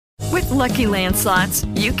Lucky Land Slots,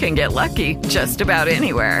 you can get lucky just about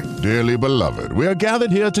anywhere. Dearly beloved, we are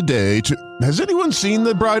gathered here today to... Has anyone seen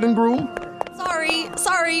the bride and groom?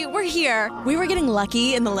 Sorry, we're here. We were getting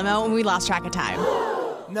lucky in the limo and we lost track of time.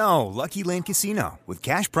 No, Lucky Land Casino, with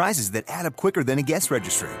cash prizes that add up quicker than a guest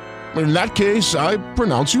registry. In that case, I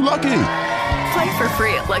pronounce you lucky. Play for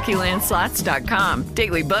free at LuckyLandSlots.com.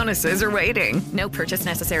 Daily bonuses are waiting. No purchase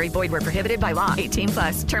necessary. Void where prohibited by law.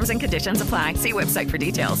 18+. Terms and conditions apply. See website for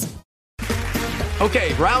details.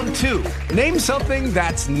 Okay, round two. Name something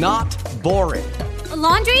that's not boring. A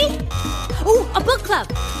laundry? Ooh, a book club.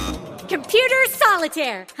 Computer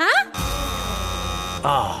solitaire, huh?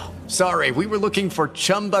 Ah, sorry, we were looking for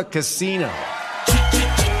Chumba Casino.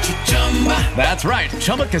 That's right,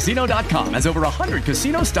 ChumbaCasino.com has over 100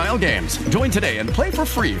 casino-style games. Join today and play for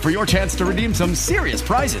free for your chance to redeem some serious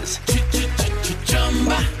prizes.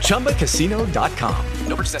 ChumbaCasino.com.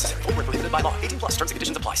 No purchase necessary. Void where prohibited by law. 18+. Terms and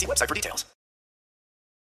conditions apply. See website for details.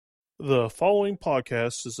 The following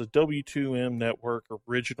podcast is a W2M Network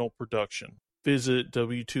original production. Visit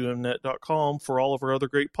W2Mnet.com for all of our other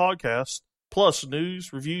great podcasts, plus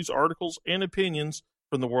news, reviews, articles, and opinions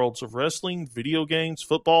from the worlds of wrestling, video games,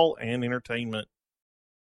 football, and entertainment.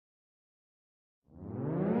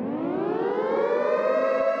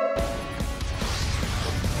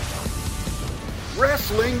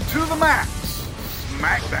 Wrestling to the Max.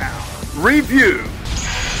 SmackDown Review.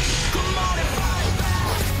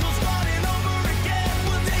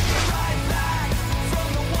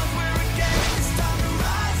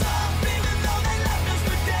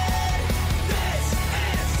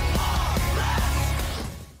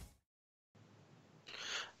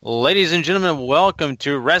 Ladies and gentlemen, welcome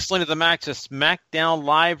to Wrestling to the Max, a SmackDown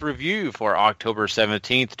Live review for October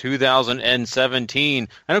 17th, 2017.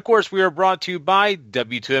 And of course, we are brought to you by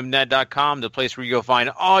W2Mnet.com, the place where you'll find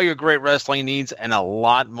all your great wrestling needs and a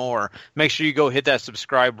lot more. Make sure you go hit that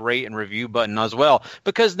subscribe, rate, and review button as well,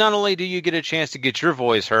 because not only do you get a chance to get your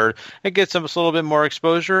voice heard, it gets us a little bit more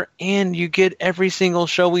exposure, and you get every single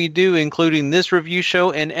show we do, including this review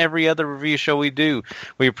show and every other review show we do.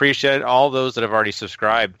 We appreciate all those that have already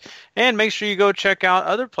subscribed. And make sure you go check out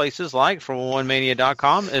other places like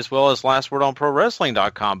FormOneMania.com as well as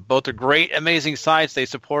LastWordOnProWrestling.com. Both are great, amazing sites. They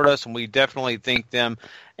support us, and we definitely thank them.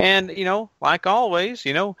 And, like always,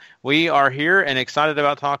 we are here and excited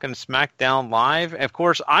about talking SmackDown Live. Of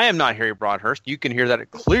course, I am not Harry Broadhurst. You can hear that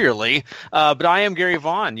clearly. But I am Gary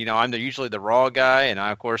Vaughn. I'm usually the Raw guy, and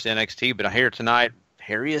I, of course, NXT. But I'm here tonight.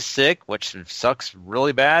 Harry is sick, which sucks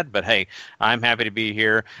really bad, but hey, I'm happy to be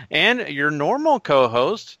here. And your normal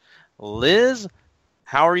co-host, Liz,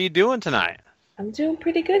 how are you doing tonight? I'm doing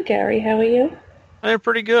pretty good, Gary. How are you? I'm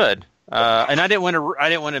pretty good. And I didn't want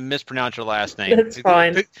to mispronounce your last name. That's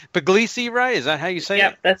fine. Puglisi, right? Is that how you say it?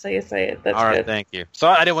 Yep, that's how you say it. That's all right, good. Thank you. So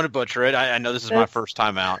I didn't want to butcher it. I know this is my first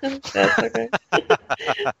time out. That's okay.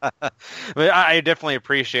 But I definitely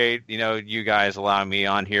appreciate, you guys allowing me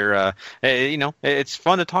on here. It's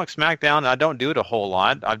fun to talk SmackDown. I don't do it a whole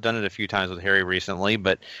lot. I've done it a few times with Harry recently,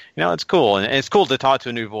 but, it's cool. And it's cool to talk to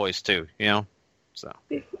a new voice, too, so.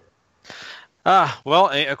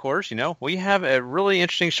 Well, of course, we have a really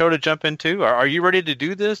interesting show to jump into. Are you ready to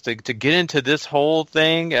do this, to get into this whole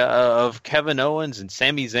thing of Kevin Owens and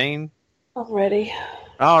Sami Zayn? I'm ready.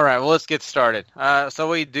 All right, well, let's get started.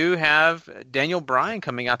 So we do have Daniel Bryan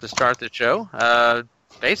coming out to start the show.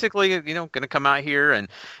 Basically, going to come out here and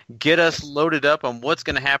get us loaded up on what's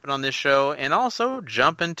going to happen on this show, and also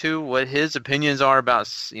jump into what his opinions are about,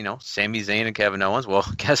 Sami Zayn and Kevin Owens. Well,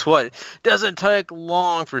 guess what? Doesn't take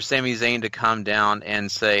long for Sami Zayn to come down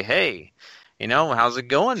and say, hey, how's it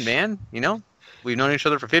going, man? We've known each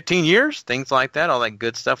other for 15 years, things like that, all that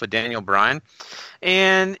good stuff with Daniel Bryan.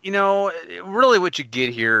 And, really what you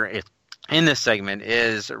get here is, in this segment,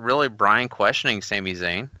 is really Bryan questioning Sami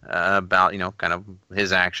Zayn about, kind of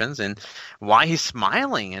his actions and why he's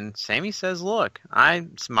smiling. And Sami says, look,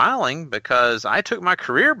 I'm smiling because I took my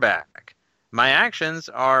career back. My actions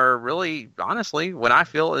are really, honestly, what I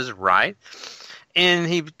feel is right. And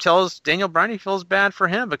he tells Daniel Bryan he feels bad for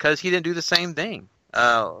him because he didn't do the same thing.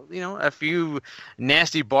 A few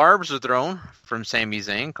nasty barbs were thrown from Sami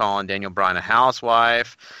Zayn, calling Daniel Bryan a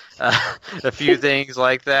housewife, a few things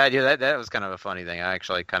like that. Yeah, that was kind of a funny thing. I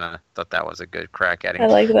actually kind of thought that was a good crack at him. I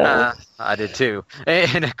like that. I did too.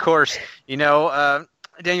 And of course,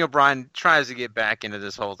 Daniel Bryan tries to get back into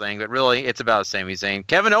this whole thing, but really it's about Sami Zayn.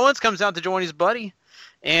 Kevin Owens comes out to join his buddy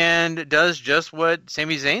and does just what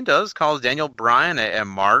Sami Zayn does, calls Daniel Bryan a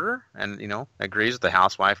martyr, and, agrees with the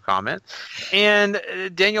housewife comment. And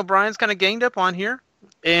Daniel Bryan's kind of ganged up on here.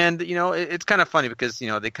 And, it's kind of funny because,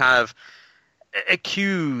 they kind of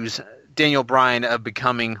accuse Daniel Bryan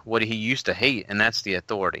becoming what he used to hate, and that's the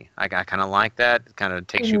Authority. I kind of like that. It kind of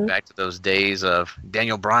takes you back to those days of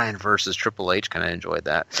Daniel Bryan versus Triple H. Kind of enjoyed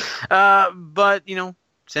that. But,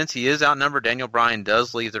 since he is outnumbered, Daniel Bryan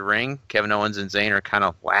does leave the ring. Kevin Owens and Zayn are kind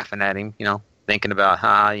of laughing at him, thinking about,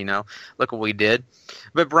 look what we did.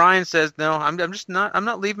 But Bryan says, no, I'm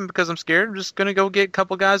not leaving because I'm scared. I'm just going to go get a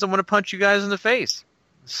couple guys that want to punch you guys in the face.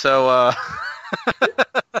 So,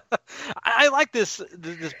 I like this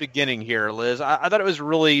beginning here, Liz. I thought it was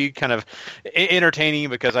really kind of entertaining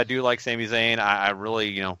because I do like Sami Zayn. I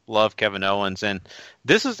really, love Kevin Owens. And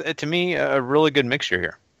this is, to me, a really good mixture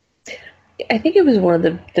here. I think it was one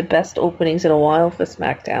of the best openings in a while for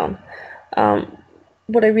SmackDown.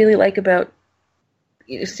 What I really like about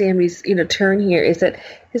Sami's turn here is that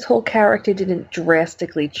his whole character didn't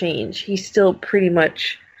drastically change. He still pretty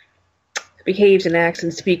much behaves and acts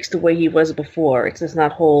and speaks the way he was before. It's just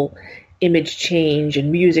not whole image change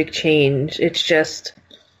and music change. It's just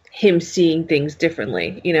him seeing things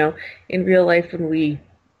differently. In real life, when we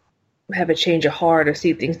have a change of heart or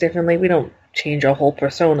see things differently, we don't change our whole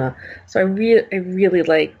persona. So I really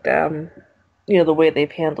liked the way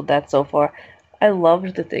they've handled that so far. I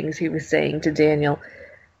loved the things he was saying to Daniel.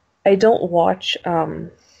 I don't watch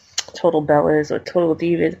Total Bellas or Total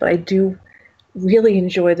Divas, but I do really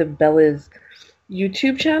enjoy the Bellas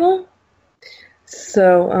YouTube channel.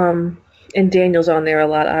 So, and Daniel's on there a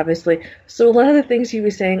lot, obviously. So a lot of the things he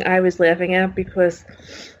was saying, I was laughing at because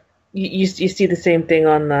you see the same thing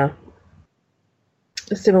on the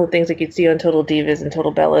similar things like you'd see on Total Divas and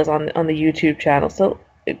Total Bellas on the YouTube channel. So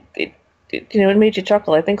it made you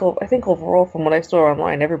chuckle. I think overall, from what I saw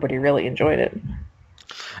online, everybody really enjoyed it.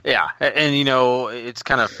 Yeah, and it's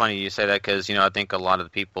kind of funny you say that because I think a lot of the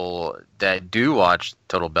people that do watch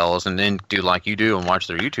Total Bellas and then do like you do and watch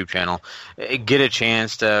their YouTube channel get a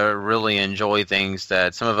chance to really enjoy things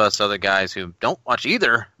that some of us other guys who don't watch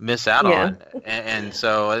either miss out on, and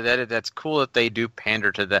so that's cool that they do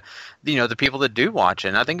pander to the the people that do watch it.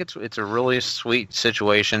 And I think it's a really sweet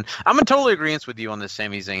situation. I'm in total agreement with you on the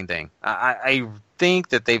Sami Zayn thing. I think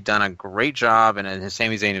that they've done a great job, and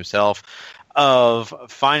Sami Zayn himself, of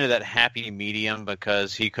finding that happy medium,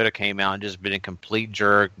 because he could have came out and just been a complete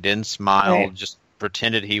jerk, didn't smile, just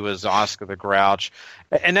pretended he was Oscar the Grouch.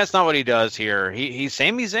 And that's not what he does here. He's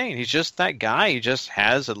Sami Zayn. He's just that guy. He just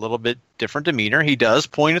has a little bit different demeanor. He does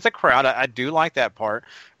point at the crowd. I do like that part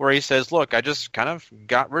where he says, look, I just kind of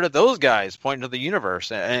got rid of those guys, pointing to the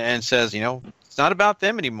universe, and says, it's not about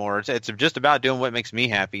them anymore. It's just about doing what makes me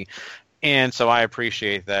happy. And so I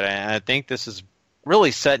appreciate that. And I think this is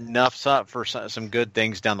really setting us up for some good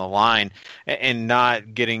things down the line, and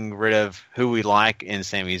not getting rid of who we like in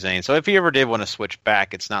Sami Zayn. So if he ever did want to switch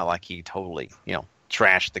back, it's not like he totally,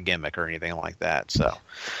 trashed the gimmick or anything like that. So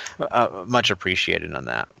much appreciated on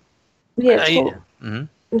that. Yeah, I'm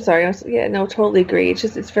sorry. Totally agree.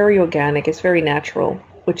 It's very organic. It's very natural,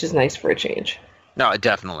 which is nice for a change. No,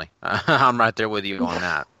 definitely. I'm right there with you on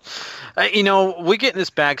that. We get in this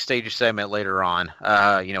backstage segment later on.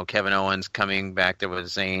 Kevin Owens coming back there with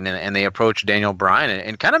Zayn, and they approach Daniel Bryan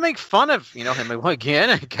and kind of make fun of him again,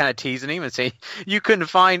 and kind of teasing him and say, "You couldn't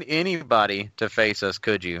find anybody to face us,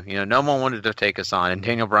 could you? No one wanted to take us on." And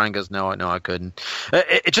Daniel Bryan goes, "No, I couldn't.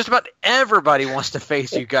 It's just about everybody wants to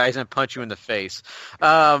face you guys and punch you in the face.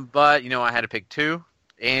 But I had to pick two."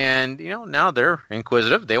 And, now they're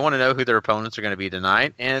inquisitive. They want to know who their opponents are going to be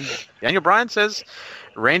tonight. And Daniel Bryan says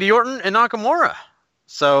Randy Orton and Nakamura.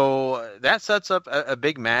 So that sets up a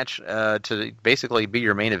big match to basically be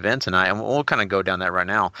your main event tonight. And we'll kind of go down that right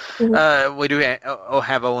now. Mm-hmm. We do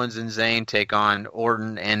have Owens and Zayn take on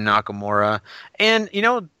Orton and Nakamura. And,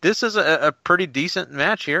 this is a pretty decent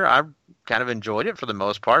match here. I kind of enjoyed it for the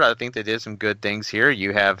most part. I think they did some good things here.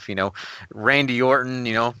 You have, Randy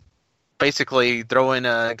Orton, basically throwing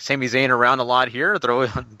Sami Zayn around a lot here,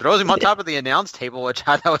 throws him on top of the announce table, which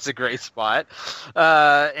I thought was a great spot.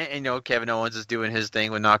 And Kevin Owens is doing his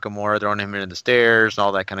thing with Nakamura, throwing him into the stairs and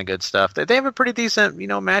all that kind of good stuff. They have a pretty decent,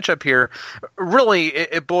 matchup here. Really,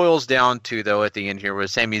 it boils down to, though, at the end here,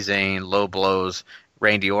 with Sami Zayn low blows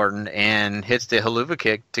Randy Orton and hits the Helluva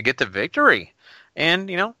Kick to get the victory. And,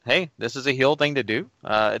 hey, this is a heel thing to do,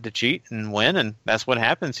 to cheat and win, and that's what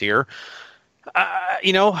happens here.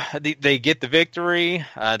 They get the victory,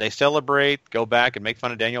 they celebrate, go back and make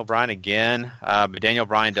fun of Daniel Bryan again. But Daniel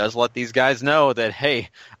Bryan does let these guys know that, hey,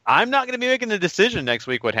 I'm not going to be making the decision next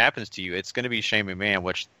week what happens to you. It's going to be Shane McMahon,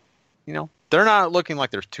 which, they're not looking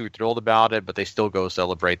like they're too thrilled about it, but they still go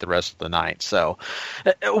celebrate the rest of the night. So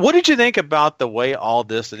what did you think about the way all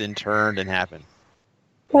this then turned and happened?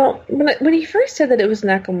 Well, when he first said that it was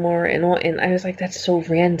Nakamura and Orton, I was like, that's so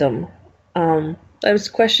random. I was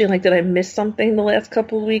questioning, like, did I miss something the last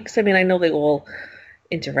couple of weeks? I mean, I know they all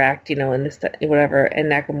interact, in this, whatever,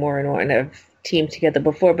 and Nakamura and Orton have teamed together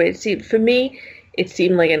before, but for me, it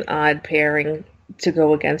seemed like an odd pairing to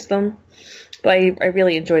go against them. But I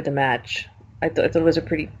really enjoyed the match. I thought it was a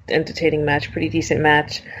pretty entertaining match, pretty decent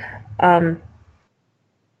match. So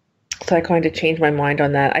I kind of changed my mind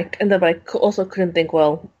on that. But I also couldn't think,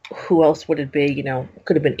 well, who else would it be?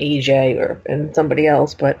 Could have been AJ and somebody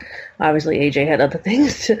else, but obviously AJ had other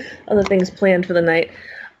things planned for the night.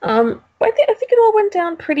 But I think it all went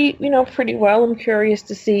down pretty well. I'm curious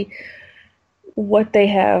to see what they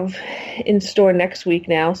have in store next week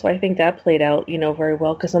now. So I think that played out, very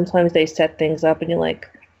well, because sometimes they set things up and you're like,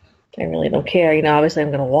 I really don't care. Obviously I'm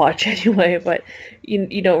going to watch anyway, but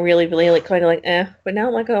you don't really like, kind of like, But now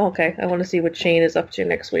I'm like, oh, okay, I want to see what Shane is up to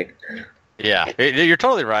next week. Yeah, you're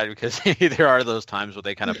totally right, because there are those times where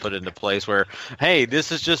they kind of put it into place where, hey,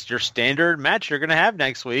 this is just your standard match you're going to have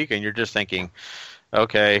next week, and you're just thinking,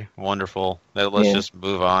 okay, wonderful. Let's just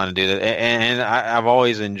move on and do that. And I've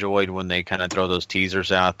always enjoyed when they kind of throw those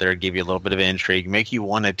teasers out there, give you a little bit of intrigue, make you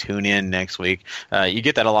want to tune in next week. You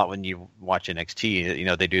get that a lot when you watch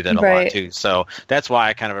NXT. They do that a lot too. So that's why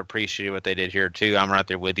I kind of appreciate what they did here too. I'm right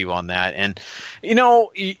there with you on that. And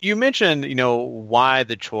you mentioned why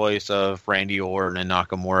the choice of Randy Orton and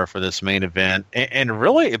Nakamura for this main event, and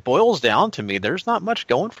really it boils down to me. There's not much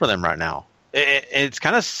going for them right now. It's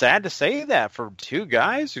kind of sad to say that for two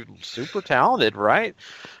guys who are super talented, right?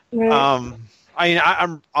 I'll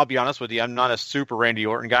be honest with you. I'm not a super Randy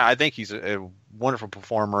Orton guy. I think he's a wonderful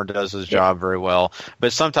performer, does his job very well.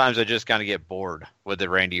 But sometimes I just kind of get bored with the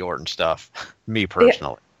Randy Orton stuff, me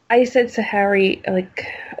personally. Yeah, I said to Harry, I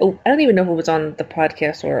don't even know if it was on the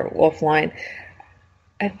podcast or offline.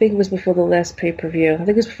 I think it was before the last pay-per-view. I think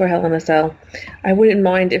it was before Hell in a Cell. I wouldn't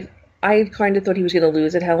mind if I kind of thought he was going to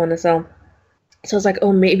lose at Hell in a Cell. So I was like,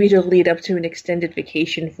 oh, maybe it'll lead up to an extended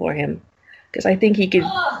vacation for him. Because I think he could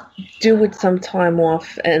do with some time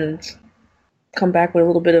off and come back with a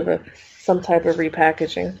little bit of some type of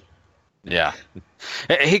repackaging. Yeah,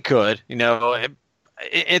 he could.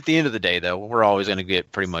 At the end of the day, though, we're always going to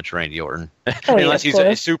get pretty much Randy Orton. Unless he's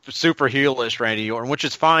a super heelish Randy Orton, which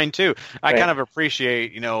is fine, too. I kind of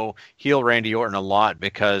appreciate, heel Randy Orton a lot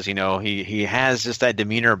because, he has just that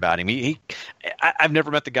demeanor about him. I've never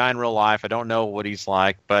met the guy in real life. I don't know what he's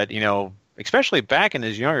like, but, especially back in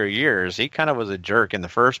his younger years, he kind of was a jerk in the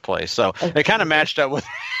first place. So it kind of matched up with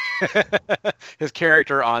his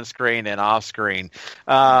character on screen and off screen.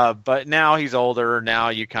 But now he's older. Now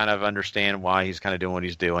you kind of understand why he's kind of doing what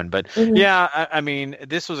he's doing. But I mean,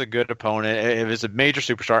 this was a good opponent. It was a major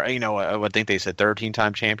superstar. I think they said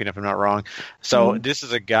 13-time champion, if I'm not wrong. So this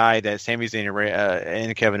is a guy that Sami Zayn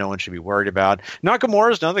and Kevin Owens should be worried about.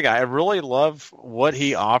 Nakamura is another guy. I really love what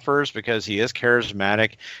he offers because he is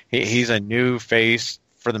charismatic. He's a new face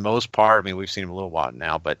for the most part. I mean, we've seen him a little while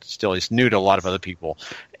now, but still he's new to a lot of other people.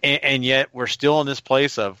 And yet we're still in this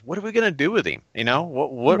place of what are we going to do with him?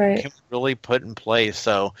 What can we really put in place?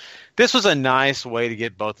 So this was a nice way to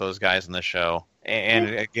get both those guys in the show and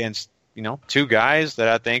against, two guys that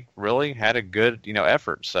I think really had a good,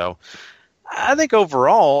 effort. So I think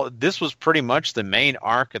overall this was pretty much the main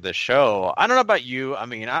arc of the show. I don't know about you. I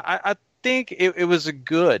mean, I think it was a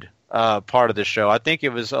good part of the show. I think it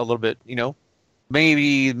was a little bit,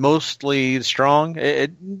 maybe mostly strong.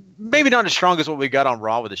 Maybe not as strong as what we got on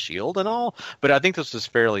Raw with the Shield and all, but I think this was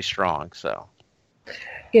fairly strong. So,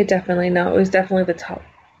 yeah, definitely. No, it was definitely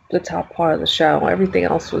the top part of the show. Everything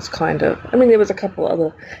else was kind of. I mean, there was a couple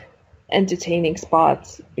other entertaining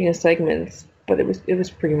spots, segments, but it was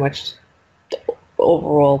pretty much the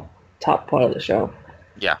overall top part of the show.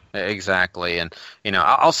 Yeah, exactly. And,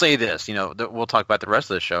 I'll say this, we'll talk about the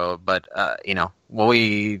rest of the show, but, when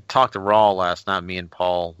we talked to Raw last night, me and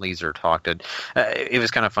Paul Leeser talked, it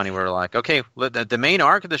was kind of funny. We were like, okay, the main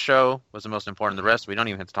arc of the show was the most important. The rest we don't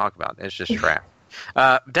even have to talk about. It's just crap.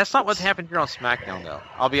 That's not what's happened here on SmackDown, though.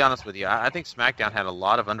 I'll be honest with you. I think SmackDown had a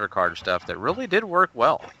lot of undercard stuff that really did work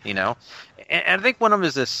well, And I think one of them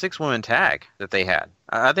is this 6-woman tag that they had.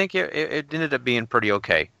 I think it ended up being pretty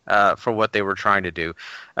okay for what they were trying to do.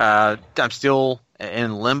 I'm still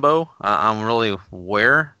in limbo. I'm really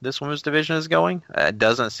where this women's division is going. It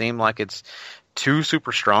doesn't seem like it's too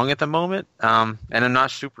super strong at the moment, and I'm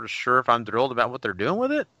not super sure if I'm thrilled about what they're doing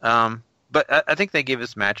with it. But I think they give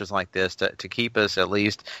us matches like this to keep us at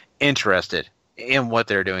least interested in what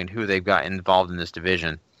they're doing, who they've got involved in this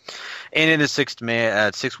division. And in the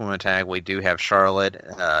 6-woman tag, we do have Charlotte,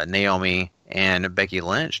 Naomi, and Becky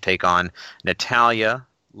Lynch take on Natalya,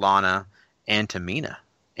 Lana, and Tamina.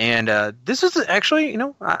 And this is actually,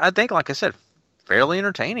 I think, like I said, fairly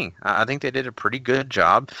entertaining. I think they did a pretty good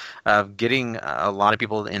job of getting a lot of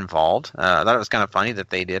people involved. I thought it was kind of funny that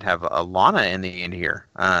they did have Lana in the end here.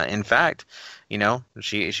 In fact,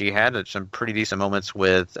 she had some pretty decent moments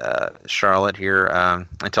with Charlotte here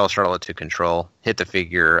until Charlotte took control, hit the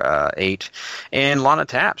figure 8, and Lana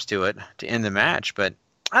taps to it to end the match. But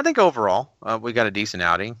I think overall we got a decent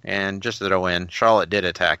outing. And just to throw in, Charlotte did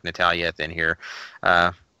attack Natalya at the end here,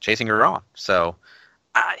 chasing her off. So,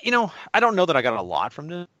 I don't know that I got a lot from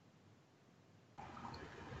this.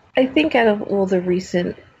 I think out of all the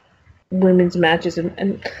recent women's matches,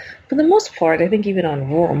 and for the most part, I think even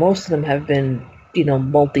on Raw, most of them have been,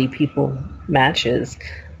 multi-people matches.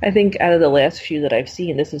 I think out of the last few that I've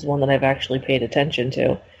seen, this is one that I've actually paid attention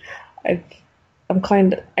to. I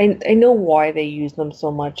know why they use them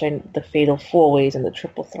so much, and the fatal 4-ways and the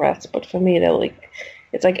triple threats, but for me,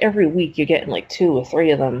 it's like every week you're getting like 2 or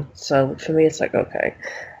 3 of them. So for me, it's like, okay.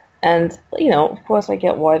 And, of course I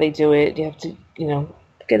get why they do it. You have to,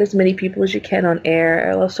 get as many people as you can on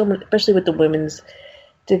air. I love so much, especially with the women's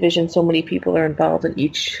division, so many people are involved in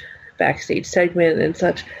each backstage segment and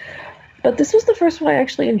such. But this was the first one I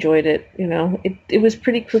actually enjoyed it. It was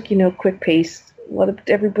pretty quick, quick pace.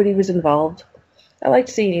 Everybody was involved. I liked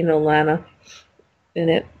seeing, Lana in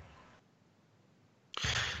it.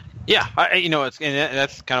 Yeah,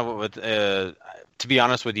 that's kind of what, to be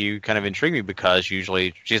honest with you, kind of intrigued me, because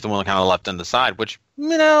usually she's the one kind of left on the side, which, a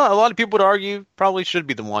lot of people would argue probably should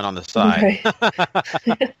be the one on the side.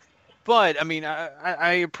 Right. But,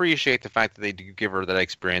 I appreciate the fact that they do give her that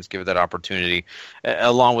experience, give her that opportunity,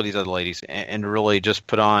 along with these other ladies, and really just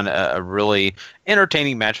put on a really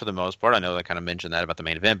entertaining match for the most part. I know I kind of mentioned that about the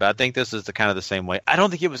main event, but I think this is the same way. I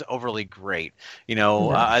don't think it was overly great.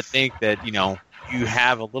 I think that, you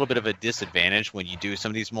have a little bit of a disadvantage when you do some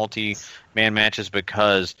of these multi-man matches,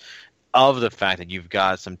 because of the fact that you've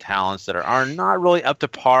got some talents that are not really up to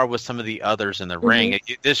par with some of the others in the ring.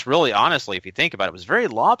 This really, honestly, if you think about it, was very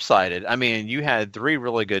lopsided. You had 3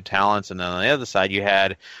 really good talents, and then on the other side you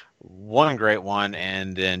had one great one,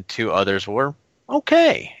 and then 2 others were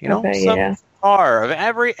okay. Are of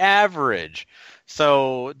every average.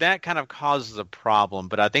 So that kind of causes a problem,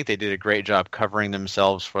 but I think they did a great job covering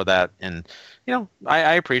themselves for that, and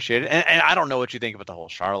I appreciate it. And I don't know what you think about the whole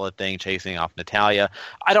Charlotte thing, chasing off Natalya.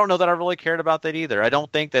 I don't know that I really cared about that either. I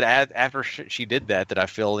don't think that after she did that I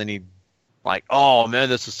feel any like, oh man,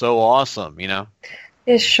 this is so awesome,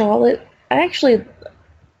 Is Charlotte? I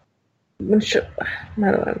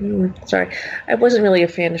wasn't really a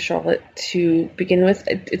fan of Charlotte to begin with.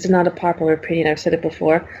 It's not a popular opinion. I've said it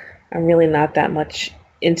before. I'm really not that much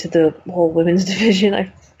into the whole women's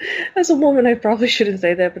division. As a woman, I probably shouldn't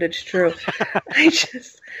say that, but it's true.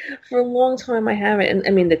 For a long time, I haven't.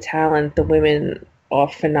 And the talent, the women are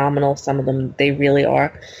phenomenal. Some of them, they really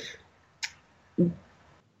are.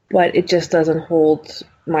 But it just doesn't hold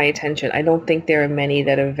my attention. I don't think there are many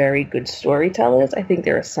that are very good storytellers. I think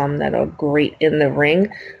there are some that are great in the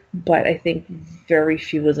ring, but I think very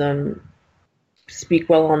few of them speak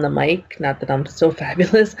well on the mic. Not that I'm so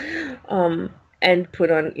fabulous. And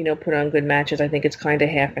put on good matches. I think it's kind of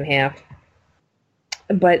half and half.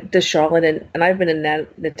 But the Charlotte, and I've been a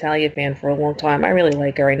Natalya fan for a long time. I really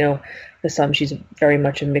like her. I know for some she's very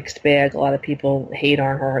much a mixed bag. A lot of people hate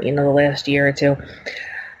on her, the last year or two.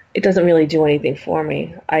 It doesn't really do anything for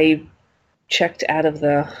me. I checked out of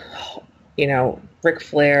the, Ric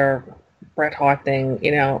Flair, Bret Hart thing,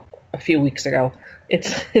 a few weeks ago.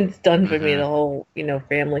 It's done for me. The whole,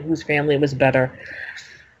 family, whose family was better.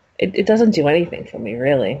 It doesn't do anything for me,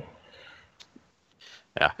 really.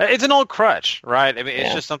 Yeah, it's an old crutch, right?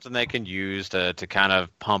 It's just something they can use to kind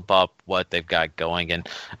of pump up what they've got going, and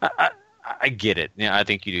I get it. I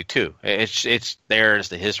think you do too. It's there,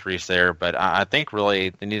 the history's there, but I think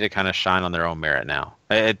really they need to kind of shine on their own merit now.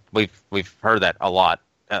 We've heard that a lot,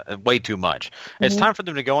 way too much. It's time for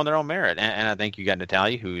them to go on their own merit, and I think you got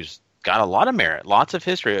Natalya, who's got a lot of merit, lots of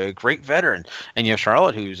history, a great veteran. And you have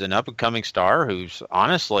Charlotte, who's an up-and-coming star, who's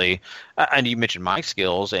honestly, and you mentioned mic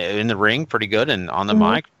skills, in the ring, pretty good, and on the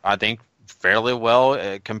mic, I think fairly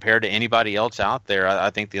well compared to anybody else out there. I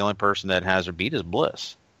think the only person that has her beat is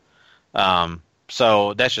Bliss.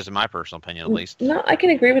 So that's just my personal opinion, at least. No, I can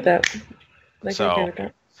agree with that. Like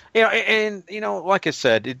I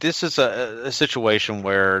said, this is a situation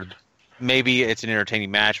where maybe it's an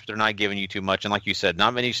entertaining match, but they're not giving you too much. And like you said,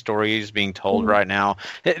 not many stories being told right now.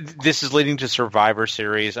 This is leading to Survivor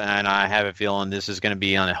Series, and I have a feeling this is going to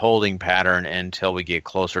be on a holding pattern until we get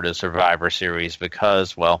closer to Survivor Series,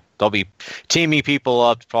 because, well, they'll be teaming people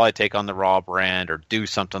up to probably take on the Raw brand or do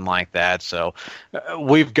something like that. So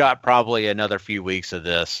we've got probably another few weeks of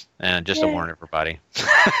this, and just to warn everybody.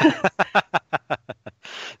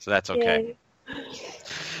 So that's okay.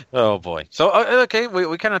 Oh boy. So okay,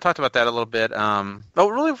 we kind of talked about that a little bit.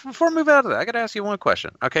 Really, before we move out of that, I got to ask you one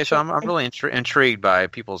question. Okay, so I'm really intrigued by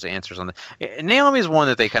people's answers on this. Naomi's one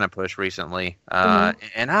that they kind of pushed recently,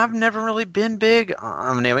 and I've never really been big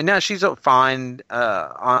on Naomi. Now she's fine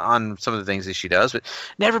on some of the things that she does, but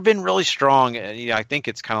never been really strong. I think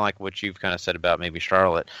it's kind of like what you've kind of said about maybe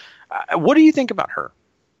Charlotte. What do you think about her?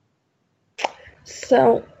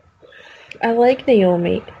 So, I like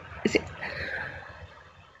Naomi.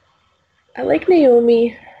 I like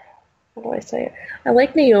Naomi. How do I say it? I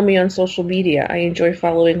like Naomi on social media. I enjoy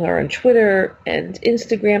following her on Twitter and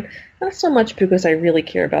Instagram. Not so much because I really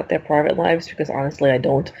care about their private lives, because honestly I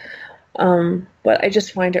don't. But I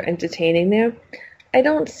just find her entertaining there. I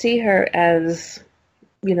don't see her as,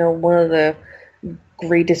 one of the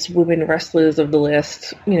greatest women wrestlers of the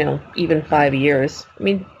last, even 5 years. I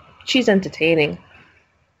mean, she's entertaining.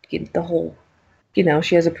 The whole...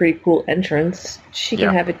 she has a pretty cool entrance. She can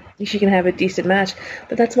have a decent match,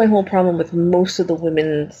 but that's my whole problem with most of the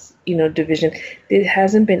women's, division. There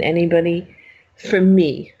hasn't been anybody for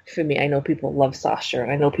me. I know people love Sasha,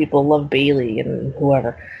 and I know people love Bayley and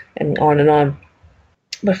whoever, and on and on.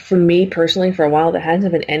 But for me personally, for a while, there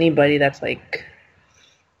hasn't been anybody that's like,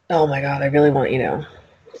 oh my god, I really want,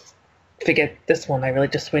 forget this one. I really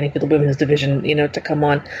just waiting for the women's division, to come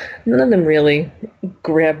on. None of them really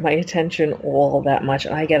grab my attention all that much.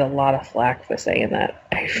 I get a lot of flack for saying that.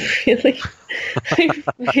 I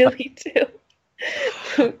really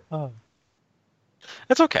do.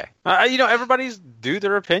 That's okay. Everybody's do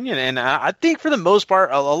their opinion, and I think for the most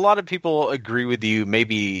part, a lot of people agree with you.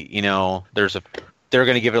 Maybe they're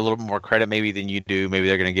going to give it a little more credit maybe than you do. Maybe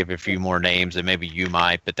they're going to give a few more names than maybe you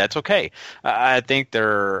might, but that's okay. I think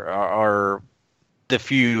there are the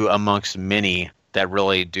few amongst many that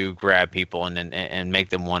really do grab people and make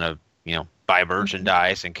them want to, buy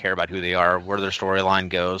merchandise and care about who they are, where their storyline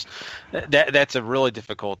goes. That's a really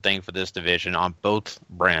difficult thing for this division on both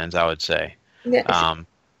brands, I would say. Yeah,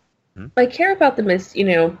 I care about them as,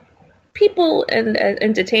 people and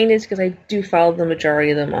entertainers, because I do follow the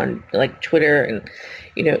majority of them on like Twitter and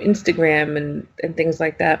Instagram and things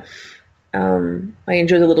like that. I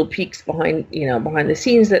enjoy the little peeks behind the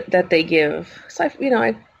scenes that they give. So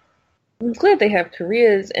I'm glad they have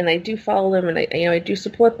careers, and I do follow them, and I do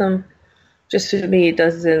support them. Just for me, it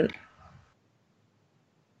doesn't,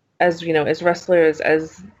 as wrestlers,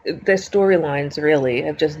 as their storylines really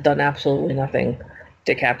have just done absolutely nothing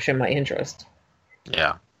to capture my interest.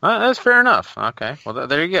 Yeah. That's fair enough. Okay. Well,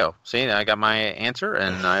 there you go. See, I got my answer,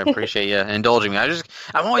 and I appreciate you indulging me.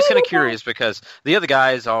 I'm always kind of curious, because the other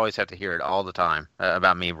guys always have to hear it all the time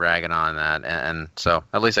about me bragging on that, and so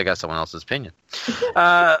at least I got someone else's opinion.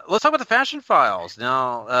 Let's talk about the Fashion Files.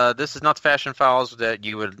 Now, this is not the Fashion Files that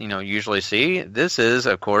you would, usually see. This is,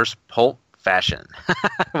 of course, Pulp Fashion.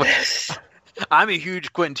 I'm a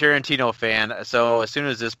huge Quentin Tarantino fan, so as soon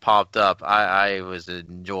as this popped up, I was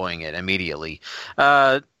enjoying it immediately.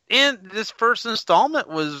 And this first installment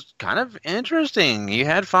was kind of interesting. You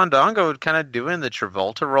had Fandango kind of doing the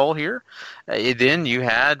Travolta role here. Then you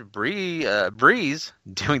had Breeze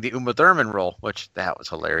doing the Uma Thurman role, which that was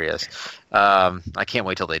hilarious. I can't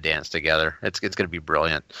wait till they dance together. It's going to be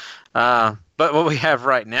brilliant. But what we have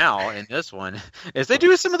right now in this one is they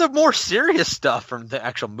do some of the more serious stuff from the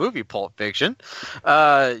actual movie Pulp Fiction.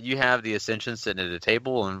 You have the Ascension sitting at a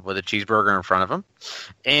table and with a cheeseburger in front of him.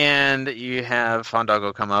 And you have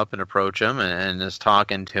Fandango come up and approach him and is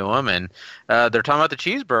talking to him. And they're talking about the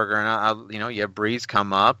cheeseburger. And, you have Breeze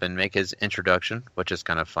come up and make his introduction, which is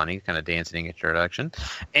kind of funny, kind of dancing introduction.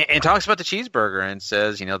 And talks about the cheeseburger and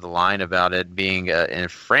says, the line about it being in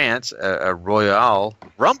France, a Royal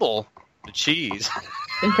Rumble. The cheese.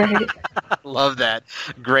 Right. Love that.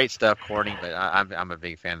 Great stuff, corny, but I'm a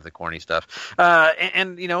big fan of the corny stuff.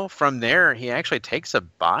 And from there, he actually takes a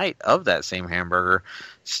bite of that same hamburger,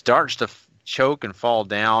 starts to choke and fall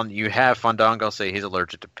down. You have Fandango say he's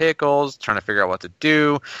allergic to pickles, trying to figure out what to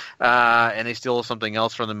do, and they steal something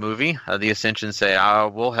else from the movie. The Ascension say,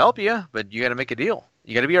 we'll help you, but you got to make a deal.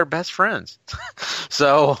 You got to be our best friends.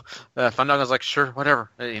 So Fandango's like, sure,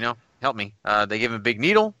 whatever, help me. They give him a big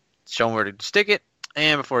needle, show him where to stick it,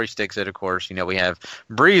 and before he sticks it, of course, we have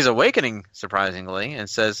Breeze awakening, surprisingly, and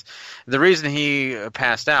says the reason he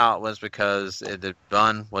passed out was because the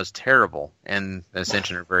bun was terrible, and the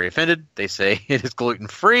Ascension are very offended. They say it is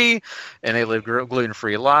gluten-free, and they live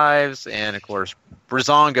gluten-free lives, and, of course,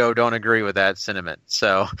 Brizongo don't agree with that sentiment.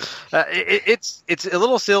 So it's a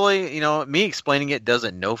little silly. Me explaining it does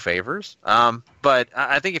it no favors, but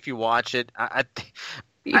I think if you watch it, I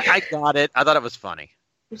got it. I thought it was funny.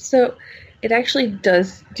 So, it actually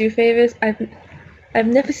does do favors. I've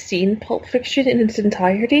never seen Pulp Fiction in its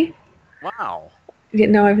entirety. Wow. Yeah,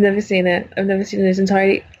 no, I've never seen it. I've never seen it in its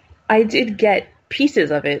entirety. I did get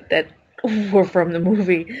pieces of it that were from the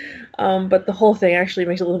movie, but the whole thing actually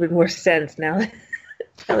makes a little bit more sense now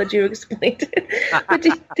that you explained it. But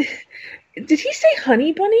did he say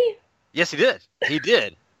honey bunny? Yes, he did. He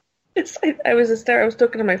did. I was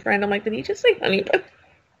talking to my friend. I'm like, did he just say honey bunny?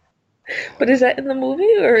 But is that in the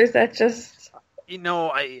movie, or is that just...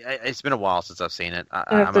 it's been a while since I've seen it.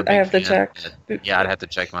 I have to check. Yeah, I'd have to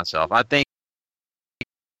check myself. I think...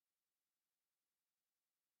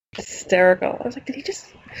 Hysterical. I was like, did he just...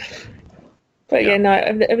 But yeah, no,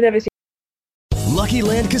 I've never seen... Lucky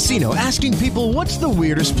Land Casino, asking people, what's the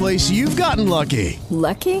weirdest place you've gotten lucky?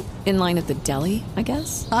 Lucky? In line at the deli, I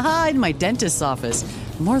guess? Aha, in my dentist's office.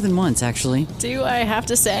 More than once, actually. Do I have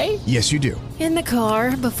to say? Yes, you do. In the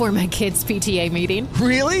car before my kids' PTA meeting.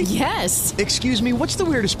 Really? Yes. Excuse me, what's the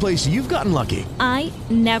weirdest place you've gotten lucky? I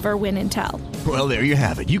never win and tell. Well, there you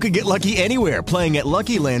have it. You can get lucky anywhere, playing at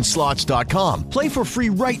LuckyLandSlots.com. Play for free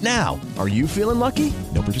right now. Are you feeling lucky?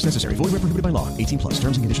 No purchase necessary. Void where prohibited by law. 18+.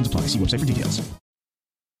 Terms and conditions apply. See website for details.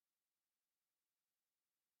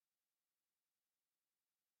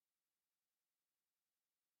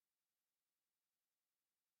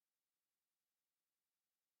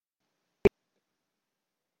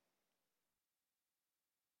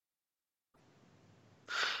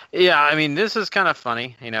 Yeah, I mean, this is kind of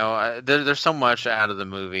funny. There's so much out of the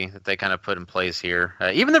movie that they kind of put in place here.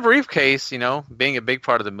 Even the briefcase, being a big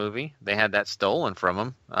part of the movie, they had that stolen from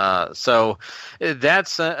them. So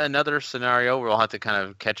that's another scenario we'll have to kind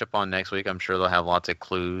of catch up on next week. I'm sure they'll have lots of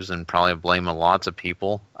clues and probably blame lots of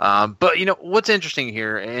people. But, what's interesting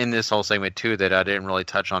here in this whole segment, too, that I didn't really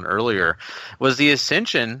touch on earlier was the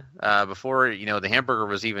Ascension, before, the hamburger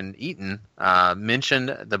was even eaten,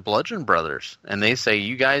 mentioned the Bludgeon Brothers. And they say,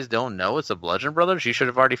 you guys don't know it's the Bludgeon Brothers? You should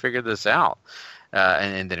have already figured this out.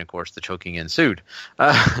 And then, of course, the choking ensued.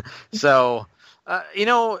 Harper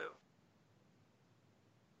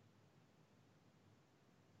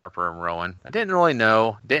and Rowan, I didn't really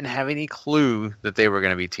know, didn't have any clue that they were going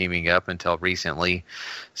to be teaming up until recently.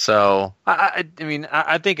 So, I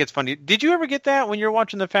think it's funny. Did you ever get that when you were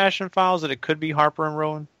watching the Fashion Files that it could be Harper and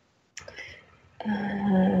Rowan?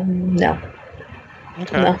 No.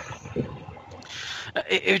 Okay. No.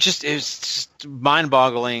 It was just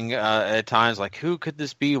mind-boggling at times. Like, who could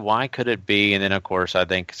this be? Why could it be? And then, of course, I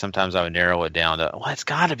think sometimes I would narrow it down to, well, it's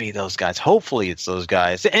got to be those guys. Hopefully, it's those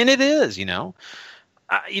guys, and it is.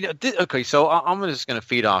 Okay, so I'm just going to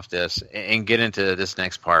feed off this and get into this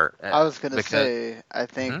next part. I was going to say, I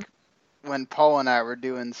think when Paul and I were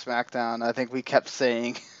doing SmackDown, I think we kept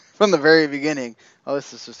saying from the very beginning, "Oh,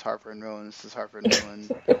 this is just Harper and Rowan. This is Harper and Rowan,"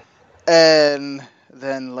 and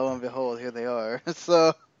then lo and behold, here they are.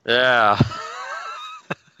 So yeah,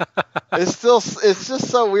 it's just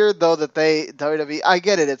so weird though that WWE. I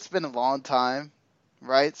get it. It's been a long time,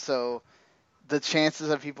 right? So the chances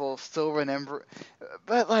of people still remember,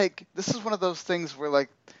 but like this is one of those things where like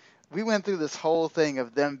we went through this whole thing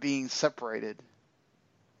of them being separated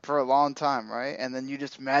for a long time, right? And then you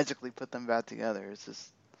just magically put them back together. It's just.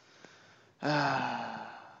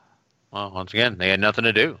 Well, once again, they had nothing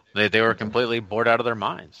to do. They were completely bored out of their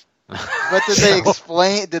minds. But did they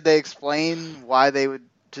explain? Did they explain why they would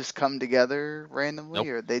just come together randomly, Nope.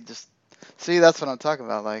 or they just? See, that's what I'm talking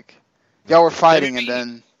about. Like, y'all were fighting, and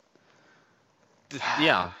then.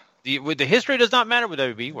 Yeah, the history does not matter with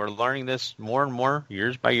WB. We're learning this more and more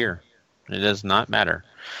years by year. It does not matter.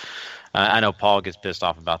 I know Paul gets pissed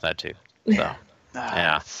off about that too. So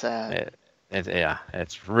yeah, it's sad.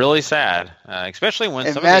 It's really sad, especially when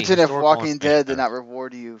imagine if Walking Dead did not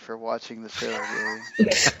reward you for watching the show.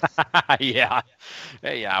 Really. yeah,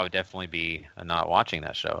 I would definitely be not watching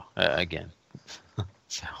that show again.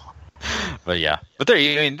 So, but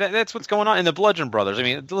that's what's going on in the Bludgeon Brothers. I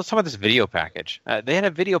mean, let's talk about this video package. They had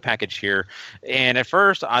a video package here, and at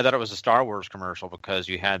first I thought it was a Star Wars commercial because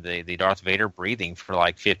you had the Darth Vader breathing for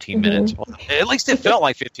like 15 minutes. Well, at least it felt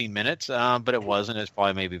like 15 minutes, but it wasn't. It's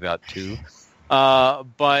probably maybe about 2.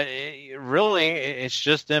 But really, it's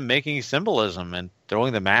just them making symbolism and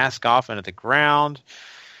throwing the mask off into the ground,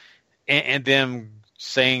 and them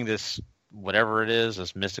saying this, whatever it is,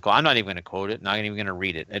 this mystical. I'm not even going to quote it. Not even going to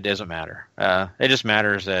read it. It doesn't matter. It just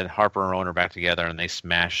matters that Harper and Rowan are back together and they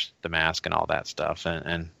smash the mask and all that stuff.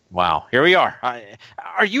 And wow, here we are.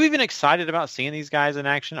 Are you even excited about seeing these guys in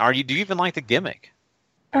action? Do you even like the gimmick?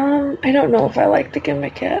 I don't know if I like the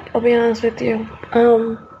gimmick yet. I'll be honest with you.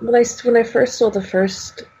 When I first saw the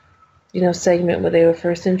first, segment where they were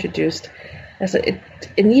first introduced, and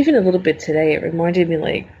even a little bit today, it reminded me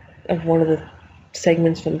like of one of the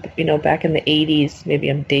segments from back in the 80s. Maybe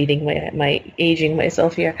I'm dating aging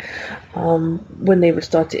myself here. When they would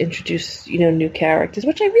start to introduce new characters,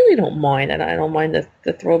 which I really don't mind, and I don't mind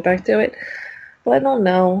the throwback to it. But I don't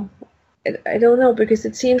know. I don't know, because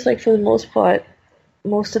it seems like for the most part,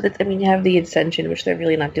 most of it. I mean, you have the Ascension, which they're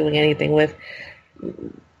really not doing anything with.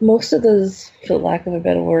 Most of those, for lack of a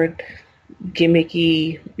better word,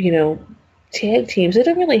 gimmicky, tag teams, they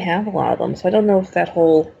don't really have a lot of them. So I don't know if that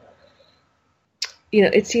whole,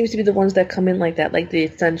 it seems to be the ones that come in like that, like the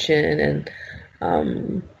Ascension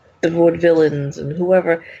and the Vaudevillains and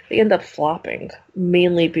whoever, they end up flopping,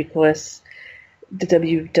 mainly because the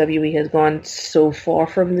WWE has gone so far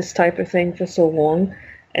from this type of thing for so long,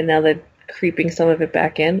 and now they're creeping some of it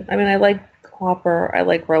back in. I mean, I like Hopper, I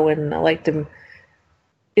like Rowan, I liked him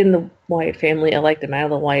in the Wyatt family, I liked him out of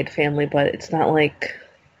the Wyatt family, but it's not like,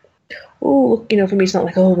 oh, for me it's not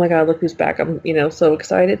like, oh my god, look who's back, I'm, so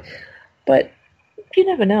excited. But you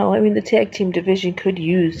never know. I mean, the tag team division could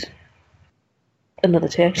use another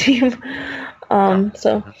tag team.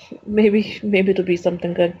 So maybe it'll be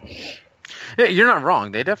something good. Yeah, you're not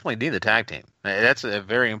wrong. They definitely need the tag team. That's a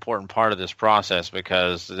very important part of this process,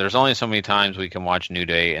 because there's only so many times we can watch New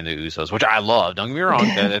Day and the Usos, which I love. Don't get me wrong.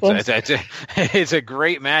 It's a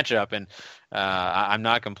great matchup, and I'm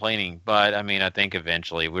not complaining. But, I mean, I think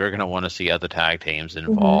eventually we're going to want to see other tag teams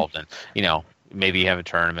involved, and, maybe have a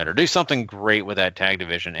tournament or do something great with that tag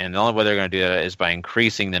division. And the only way they're going to do that is by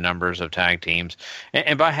increasing the numbers of tag teams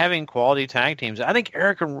and by having quality tag teams. I think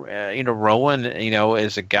Eric, Rowan,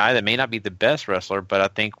 is a guy that may not be the best wrestler, but I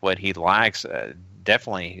think what he lacks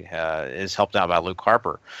definitely is helped out by Luke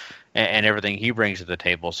Harper and everything he brings to the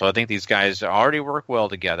table. So I think these guys already work well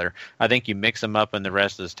together. I think you mix them up in the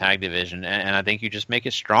rest of this tag division, and I think you just make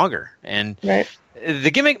it stronger. And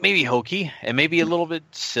the gimmick may be hokey and maybe a little bit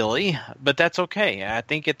silly, but that's okay. I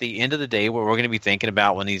think at the end of the day, what we're going to be thinking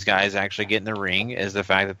about when these guys actually get in the ring is the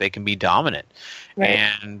fact that they can be dominant.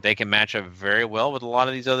 And they can match up very well with a lot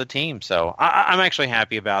of these other teams. So I'm actually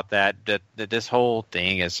happy about that this whole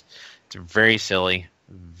thing it's very silly,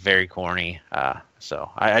 very corny.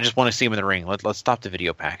 So I just want to see him in the ring. Let's stop the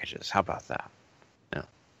video packages. How about that? No.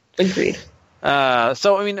 Agreed.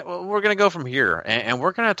 So, I mean, we're going to go from here, and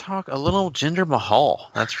we're going to talk a little Jinder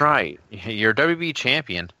Mahal. That's right. Your WB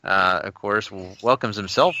champion, of course, welcomes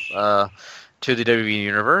himself to the WWE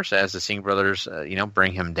Universe as the Singh brothers,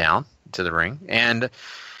 bring him down to the ring. And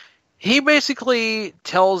he basically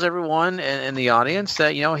tells everyone in the audience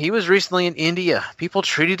that, he was recently in India. People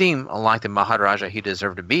treated him like the Maharaja he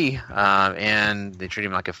deserved to be, and they treated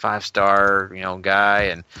him like a 5-star, guy,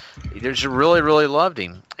 and they just really, really loved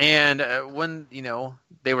him. And when,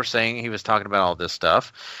 they were saying he was talking about all this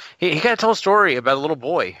stuff, he kind of told a story about a little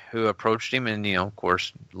boy who approached him and, of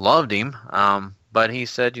course, loved him. But he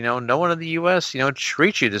said, no one in the U.S.,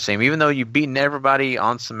 treats you the same, even though you've beaten everybody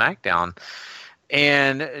on SmackDown.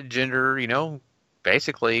 And Jinder,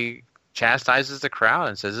 basically chastises the crowd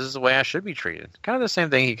and says, this is the way I should be treated. Kind of the same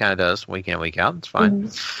thing he kind of does week in and week out. It's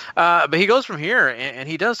fine. But he goes from here, and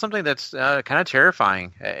he does something that's kind of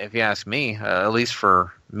terrifying, if you ask me, at least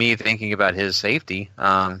for me thinking about his safety.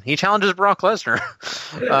 He challenges Brock Lesnar.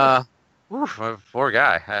 Poor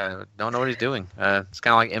guy. I don't know what he's doing. It's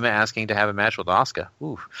kind of like Emma asking to have a match with Asuka.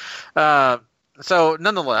 So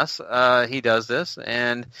nonetheless, he does this,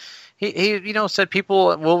 and he said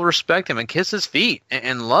people will respect him and kiss his feet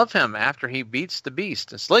and love him after he beats the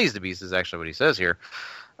Beast. Slays the Beast is actually what he says here.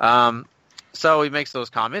 So he makes those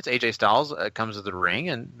comments. AJ Styles comes to the ring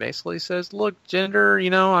and basically says, look, Jinder,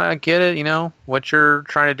 I get it, what you're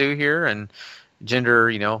trying to do here. And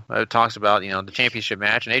Jinder, talks about, the championship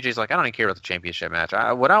match. And AJ's like, I don't even care about the championship match.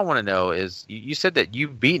 What I want to know is you said that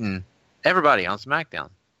you've beaten everybody on SmackDown,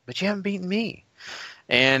 but you haven't beaten me.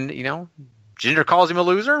 And, Jinder calls him a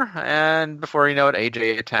loser, and before you know it,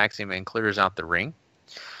 AJ attacks him and clears out the ring.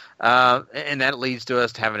 And that leads to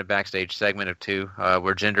us having a backstage segment of 2,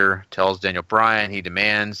 where Jinder tells Daniel Bryan he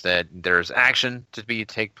demands that there's action to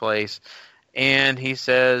take place. And he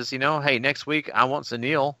says, hey, next week I want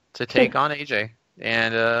Sunil to take on AJ.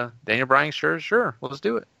 And Daniel Bryan, sure, let's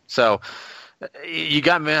do it. So you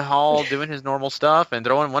got Mahal doing his normal stuff and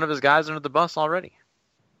throwing one of his guys under the bus already.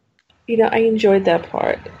 I enjoyed that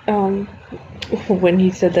part. When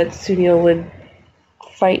he said that Sunil would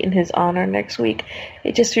fight in his honor next week,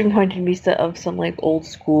 it just reminded me of some old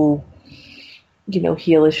school,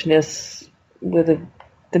 heelishness, where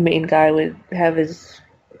the main guy would have his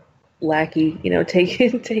lackey,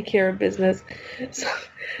 take care of business.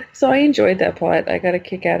 So I enjoyed that part. I got a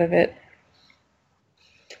kick out of it.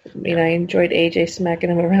 I enjoyed AJ smacking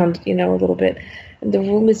him around, a little bit. And the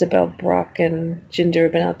rumors about Brock and Jinder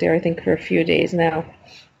have been out there, I think, for a few days now.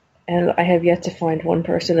 And I have yet to find one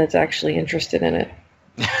person that's actually interested in it.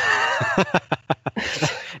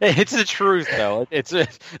 It's the truth, though.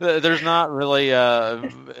 There's not really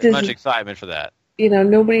much excitement for that.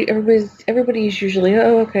 Everybody's usually,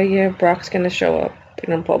 okay, yeah, Brock's going to show up,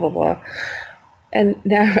 blah, blah, blah. And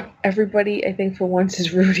now everybody, I think, for once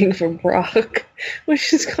is rooting for Brock,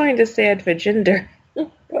 which is kind of sad for Jinder.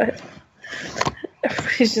 But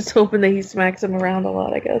everybody's just hoping that he smacks him around a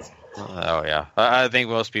lot, I guess. Oh, yeah. I think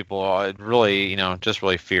most people really, just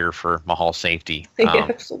really fear for Mahal's safety. Yeah,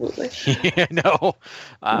 absolutely.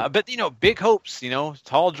 But, big hopes,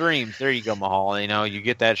 tall dreams. There you go, Mahal. You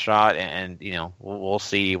get that shot and, we'll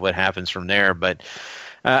see what happens from there. But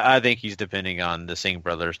I think he's depending on the Singh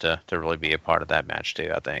brothers to really be a part of that match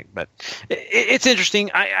too, I think. But it's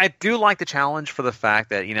interesting. I do like the challenge for the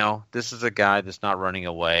fact that, this is a guy that's not running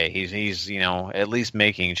away. He's at least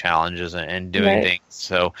making challenges and doing things.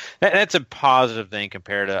 So that's a positive thing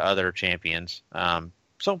compared to other champions.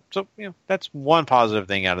 So that's one positive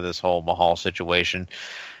thing out of this whole Mahal situation.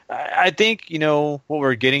 I think, what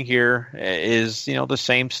we're getting here is, the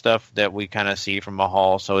same stuff that we kind of see from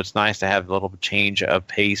Mahal. So it's nice to have a little change of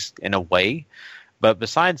pace in a way. But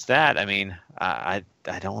besides that, I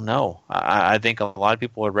don't know. I think a lot of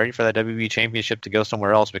people are ready for that WWE Championship to go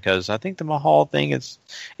somewhere else because I think the Mahal thing is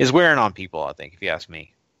wearing on people, I think, if you ask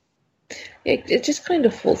me. It just kind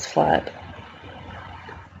of falls flat.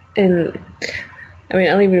 And I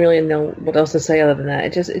don't even really know what else to say other than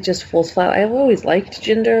that. It just falls flat. I've always liked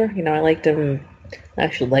Jinder. I liked him. I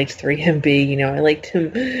actually liked 3MB. I liked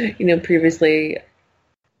him. Previously.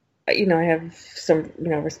 I have some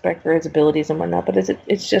respect for his abilities and whatnot. But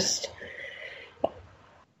it's just.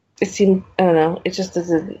 It seemed. I don't know. It just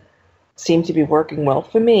doesn't seem to be working well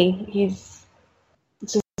for me. It's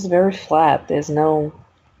just very flat. There's no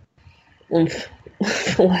oomph,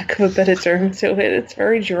 for lack of a better term, to it. It's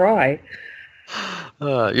very dry.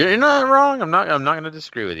 You're not wrong. I'm not going to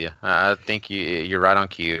disagree with you. I think you're right on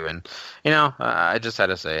cue, and I just had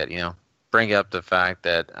to say it. Bring up the fact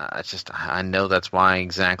that I know that's why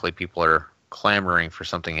exactly people are clamoring for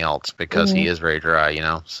something else because he is very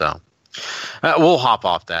dry. So we'll hop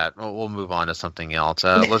off that. We'll move on to something else.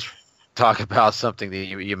 Let's talk about something that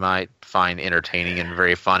you might find entertaining and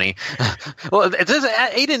very funny. Well, this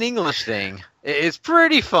Aiden English thing. It's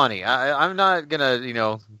pretty funny. I'm not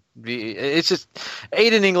gonna it's just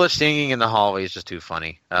Aiden English singing in the hallway is just too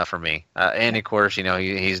funny for me. And of course,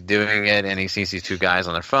 he's doing it, and he sees these two guys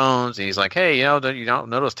on their phones, and he's like, "Hey, don't you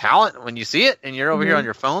notice talent when you see it, and you're over here on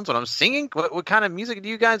your phones when I'm singing? What kind of music do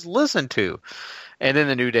you guys listen to?" And then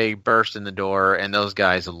the New Day burst in the door, and those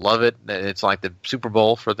guys love it. It's like the Super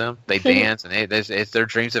Bowl for them. They dance, and it's their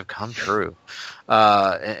dreams have come true.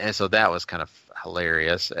 And so that was kind of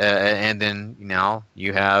hilarious. And then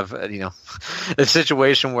you have a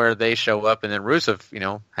situation where they show up, and then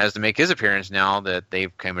Rusev has to make his appearance now that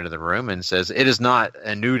they've come into the room and says, "It is not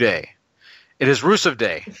a New Day, it is Rusev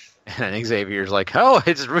Day." And I think Xavier's like, "Oh,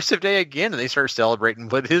 it's Rusev Day again," and they start celebrating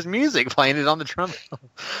with his music, playing it on the trombone.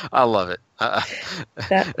 I love it. Oh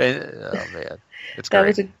man, it's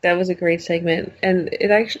great. That was a great segment, and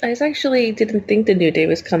I actually didn't think the New Day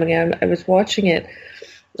was coming out. I was watching it.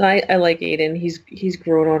 I like Aiden. He's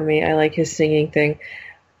grown on me. I like his singing thing.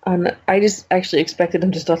 I just actually expected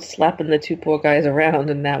him to start slapping the two poor guys around,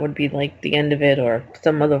 and that would be like the end of it, or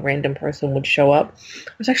some other random person would show up.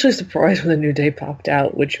 I was actually surprised when the New Day popped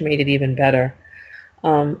out, which made it even better.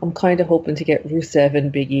 I'm kind of hoping to get Rusev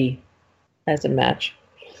and Big E as a match.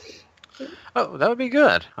 Oh, that would be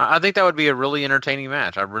good. I think that would be a really entertaining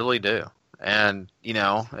match. I really do. And,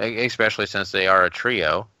 especially since they are a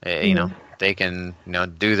trio, they can,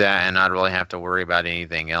 do that and not really have to worry about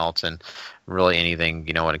anything else and really anything,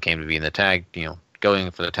 when it came to being the tag,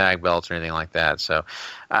 going for the tag belts or anything like that. So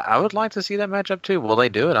I would like to see that matchup too. Will they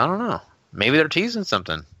do it? I don't know. Maybe they're teasing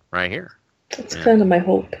something right here. That's kind of my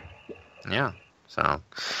hope. Yeah. So,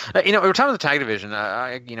 we're talking about the tag division.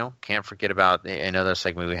 I can't forget about another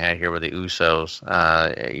segment we had here with the Usos,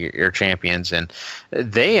 your champions, and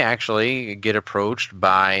they actually get approached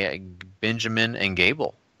by Benjamin and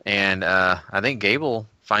Gable. And I think Gable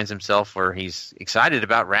finds himself where he's excited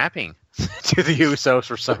about rapping to the Usos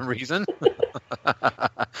for some reason.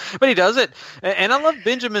 But he does it. And I love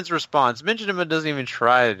Benjamin's response. Benjamin doesn't even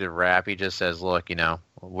try to rap. He just says, "Look,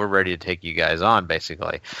 we're ready to take you guys on,"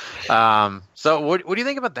 basically. So what do you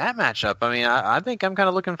think about that matchup? I think I'm kind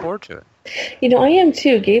of looking forward to it. I am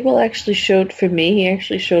too. Gable actually showed, for me, he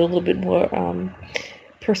actually showed a little bit more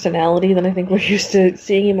personality than I think we're used to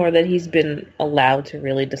seeing him, or that he's been allowed to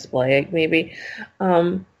really display it, maybe.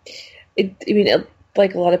 Like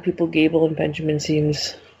a lot of people, Gable and Benjamin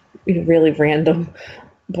seems really random,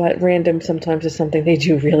 but random sometimes is something they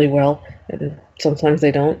do really well, and sometimes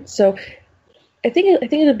they don't. So I think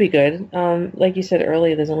it'll be good. Like you said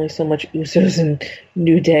earlier, there's only so much Usos and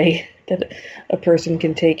New Day that a person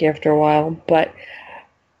can take after a while, but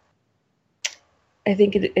I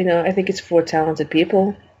think it's 4 talented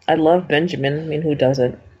people. I love Benjamin. I mean, who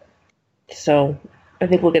doesn't? So I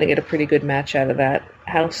think we're going to get a pretty good match out of that.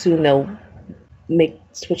 How soon they'll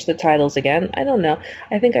switch the titles again, I don't know.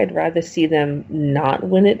 I think I'd rather see them not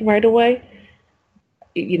win it right away.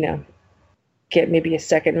 Get maybe a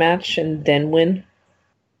second match and then win.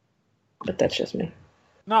 But that's just me.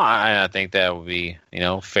 No, I think that would be,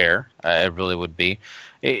 fair. It really would be.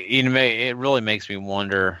 It really makes me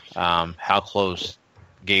wonder how close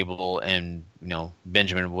Gable and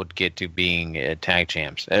Benjamin would get to being tag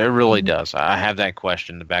champs. It really does. I have that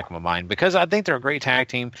question in the back of my mind because I think they're a great tag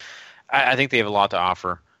team. I think they have a lot to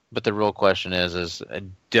offer. But the real question is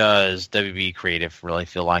does WB Creative really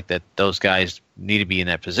feel like that those guys need to be in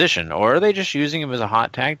that position, or are they just using them as a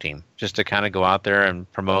hot tag team just to kind of go out there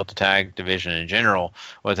and promote the tag division in general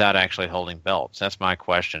without actually holding belts? That's my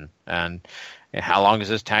question. And how long is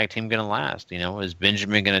this tag team going to last? Is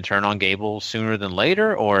Benjamin going to turn on Gable sooner than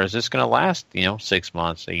later, or is this going to last, 6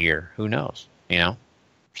 months, a year? Who knows?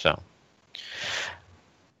 So,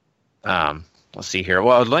 let's see here.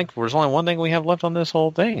 Well, there's only one thing we have left on this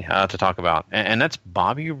whole thing to talk about, and that's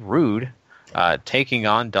Bobby Roode taking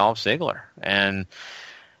on Dolph Ziggler. And,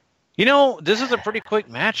 this is a pretty quick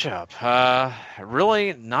matchup.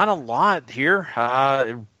 Really not a lot here.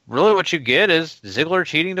 Really what you get is Ziggler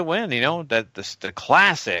cheating to win. The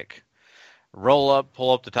classic roll up,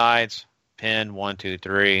 pull up the tights, pin, 1, 2,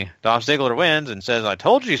 3. Dolph Ziggler wins and says, "I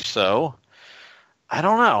told you so." I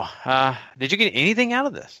don't know. Did you get anything out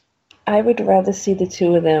of this? I would rather see the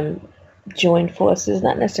two of them join forces,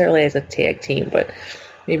 not necessarily as a tag team, but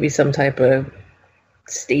maybe some type of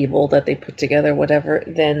stable that they put together, whatever,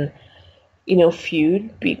 than,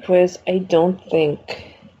 feud, because I don't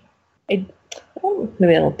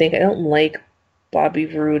like Bobby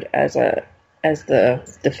Roode as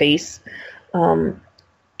the face.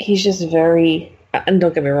 He's just very, and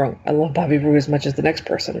don't get me wrong, I love Bobby Roode as much as the next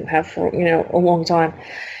person have for, a long time.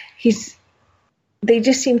 They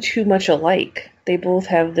just seem too much alike. They both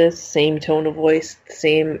have the same tone of voice,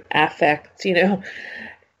 same affect,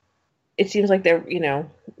 It seems like they're,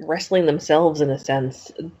 wrestling themselves in a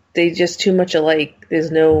sense. They just too much alike.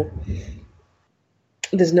 There's no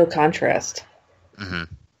contrast. Mm-hmm.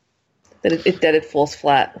 That it falls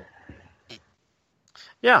flat.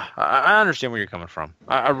 Yeah, I understand where you're coming from.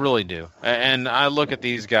 I really do. And I look at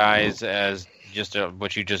these guys as just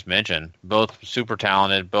what you just mentioned. Both super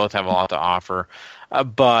talented, both have a lot to offer.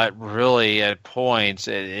 But really, at points,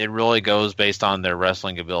 it really goes based on their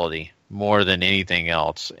wrestling ability more than anything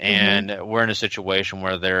else. And we're in a situation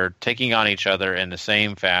where they're taking on each other in the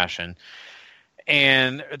same fashion.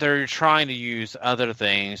 And they're trying to use other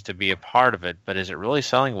things to be a part of it, but is it really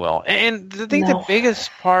selling well? And I think the biggest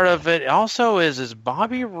part of it also is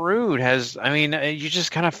Bobby Roode has, you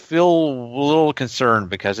just kind of feel a little concerned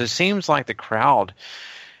because it seems like the crowd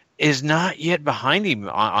is not yet behind him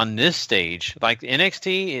on this stage. Like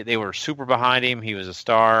NXT, they were super behind him. He was a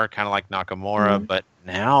star, kind of like Nakamura, but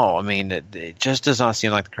now, it just does not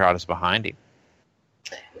seem like the crowd is behind him.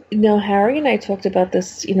 No, Harry and I talked about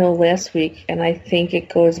this, last week, and I think it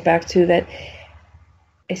goes back to that.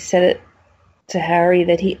 I said it to Harry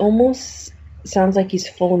that he almost sounds like he's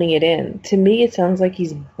phoning it in. To me, it sounds like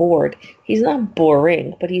he's bored. He's not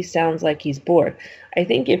boring, but he sounds like he's bored. I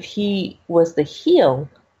think if he was the heel,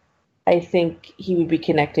 I think he would be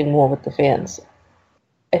connecting more with the fans.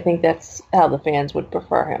 I think that's how the fans would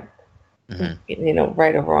prefer him. Mm-hmm.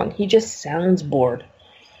 Right or wrong. He just sounds bored.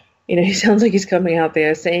 He sounds like he's coming out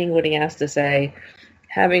there saying what he has to say,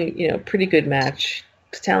 having, pretty good match,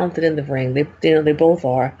 talented in the ring. They both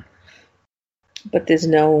are. But there's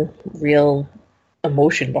no real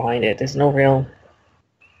emotion behind it. There's no real,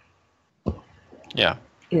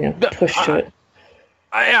 push to it.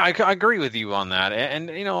 I agree with you on that. And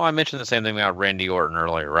I mentioned the same thing about Randy Orton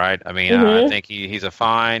earlier, right? I think he's a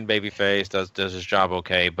fine babyface, does his job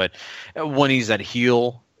okay. But when he's that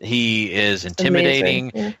heel, he is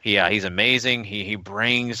intimidating. Yeah, he's amazing. He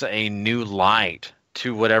brings a new light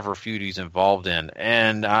to whatever feud he's involved in.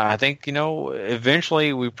 And I think,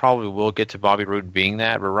 eventually we probably will get to Bobby Roode being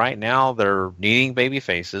that. But right now they're needing baby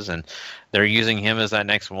faces, and they're using him as that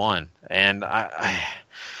next one. And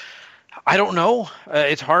I don't know.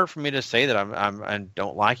 It's hard for me to say that I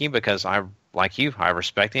don't like him because I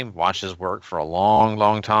respect him, watched his work for a long,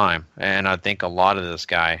 long time, and I think a lot of this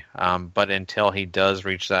guy. But until he does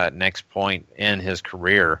reach that next point in his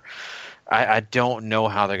career, I don't know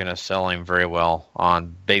how they're going to sell him very well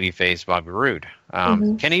on babyface Bobby Roode.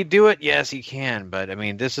 Can he do it? Yes, he can. But, I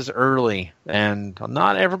mean, this is early, and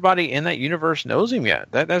not everybody in that universe knows him yet.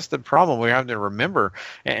 That's the problem we have to remember.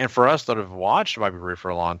 And for us that have watched Bobby Roode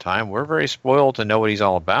for a long time, we're very spoiled to know what he's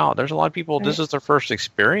all about. There's a lot of people, this is their first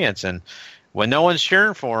experience, and when no one's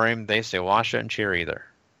cheering for him, they say, well, I shouldn't cheer either,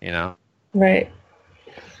 you know? Right.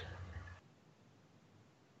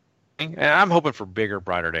 And I'm hoping for bigger,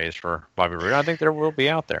 brighter days for Bobby Roode. I think there will be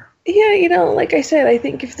out there. Yeah, like I said, I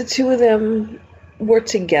think if the two of them were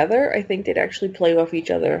together, I think they'd actually play off each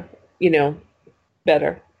other,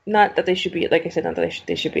 better. Not that they should be, like I said, not that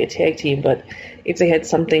they should be a tag team, but if they had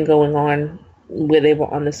something going on where they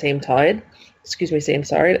were on the same side,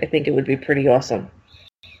 I think it would be pretty awesome.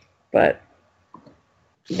 But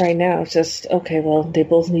right now, it's just, okay, well, they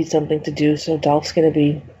both need something to do, so Dolph's going to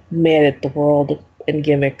be mad at the world and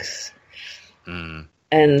gimmicks and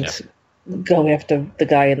go after the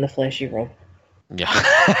guy in the flashy robe. Yeah.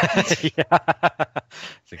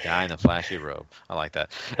 The guy in the flashy robe. I like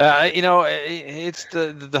that. It's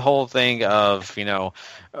the whole thing of,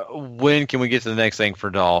 when can we get to the next thing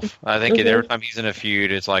for Dolph? I think every time he's in a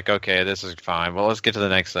feud, it's like, okay, this is fine. Well, let's get to the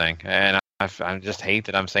next thing. And I just hate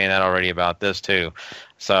that I'm saying that already about this too.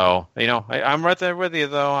 So, I'm right there with you,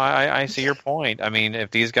 though. I see your point. I mean,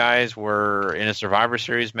 if these guys were in a Survivor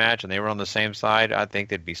Series match and they were on the same side, I think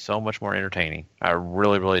they'd be so much more entertaining. I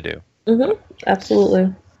really, really do.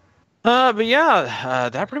 Absolutely. But yeah,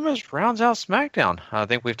 that pretty much rounds out SmackDown. I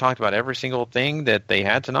think we've talked about every single thing that they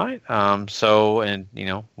had tonight. We'll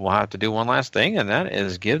have to do one last thing, and that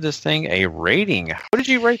is give this thing a rating. What did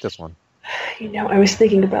you rate this one? I was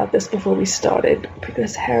thinking about this before we started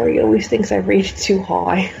because Harry always thinks I rated too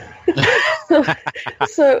high.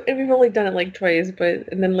 So, and we've only done it like twice,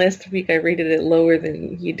 and then last week I rated it lower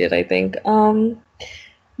than he did, I think.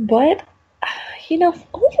 But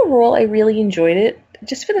overall I really enjoyed it,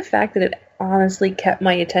 just for the fact that it honestly kept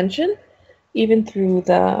my attention, even through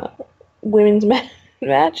the women's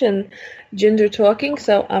match and Jinder talking.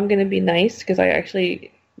 So I'm going to be nice because I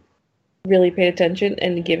actually really paid attention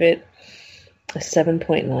and give it a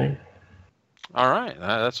 7.9. All right,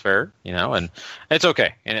 that's fair, and it's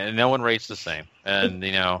okay, and no one rates the same, and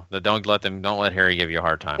don't let Harry give you a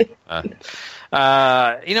hard time.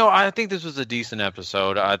 I think this was a decent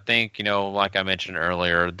episode. I think, like I mentioned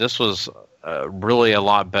earlier, this was really a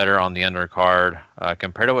lot better on the undercard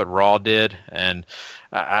compared to what Raw did, and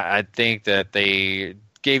I think that they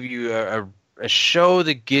gave you a show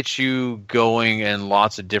that gets you going in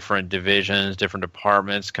lots of different divisions, different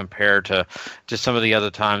departments compared to some of the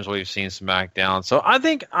other times we've seen SmackDown. So I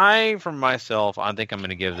think I'm going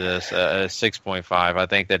to give this a 6.5. I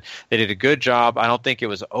think that they did a good job. I don't think it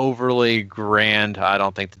was overly grand. I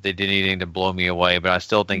don't think that they did anything to blow me away, but I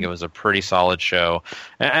still think it was a pretty solid show,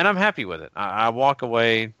 and I'm happy with it. I walk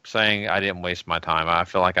away saying I didn't waste my time. I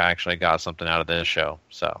feel like I actually got something out of this show.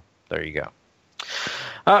 So there you go.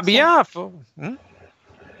 But yeah, you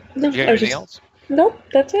got anything else? Nope,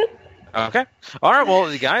 that's it. Okay. All right.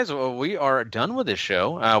 Well, guys, we are done with this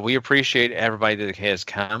show. We appreciate everybody that has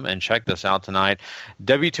come and checked us out tonight.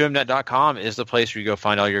 W2Mnet.com is the place where you go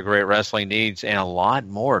find all your great wrestling needs and a lot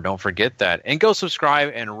more. Don't forget that. And go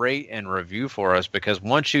subscribe and rate and review for us, because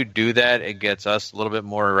once you do that, it gets us a little bit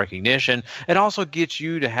more recognition. It also gets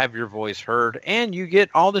you to have your voice heard, and you get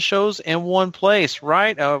all the shows in one place,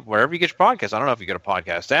 right? Wherever you get your podcasts. I don't know if you go to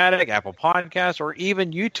Podcast Addict, Apple Podcasts, or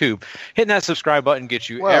even YouTube. Hitting that subscribe button gets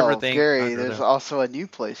you everything. Gary, there's also a new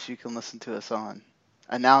place you can listen to us on.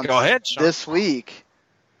 Announced Go ahead, Sean. This week,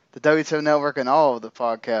 the W2M Network and all of the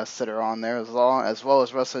podcasts that are on there, as well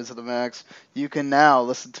as Wrestling to the Max, you can now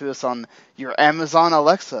listen to us on your Amazon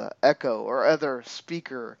Alexa, Echo, or other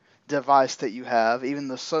speaker device that you have, even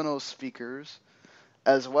the Sonos speakers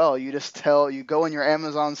as well. You go in your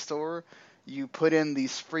Amazon store, you put in the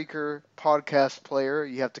Spreaker podcast player,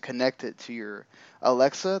 you have to connect it to your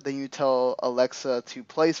Alexa, then you tell Alexa to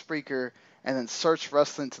play Spreaker, and then search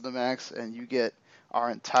Wrestling to the Max, and you get our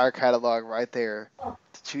entire catalog right there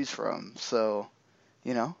to choose from. So,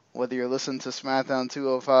 whether you're listening to SmackDown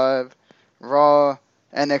 205, Raw,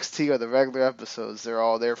 NXT, or the regular episodes, they're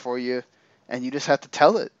all there for you, and you just have to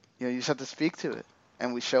tell it. You just have to speak to it,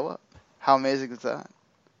 and we show up. How amazing is that?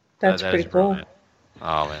 That's pretty cool.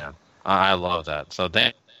 Oh, man. I love that. So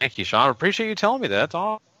thank you, Sean. I appreciate you telling me that.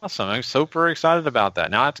 That's awesome. I'm super excited about that.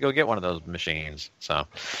 Now I have to go get one of those machines. So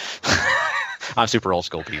I'm super old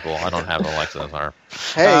school, people. I don't have Alexa. Or,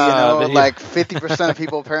 hey, like 50% of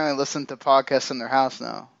people apparently listen to podcasts in their house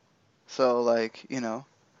now. So, like,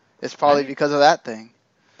 it's probably because of that thing.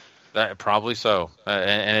 Probably so.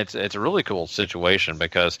 And it's a really cool situation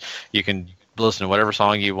because you can listen to whatever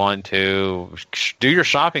song you want to, do your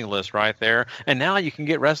shopping list right there, and now you can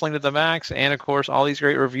get Wrestling to the Max and, of course, all these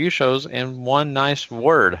great review shows in one nice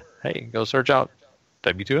word. Hey, go search out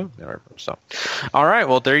W2M. So, all right,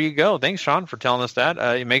 well, there you go. Thanks, Sean, for telling us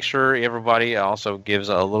that. Make sure everybody also gives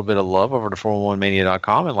a little bit of love over to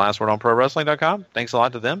 411mania.com and lastwordonprowrestling.com. Thanks a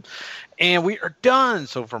lot to them. And we are done.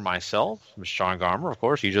 So for myself, Sean Garmer, of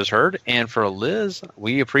course, you just heard, and for Liz,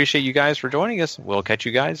 we appreciate you guys for joining us. We'll catch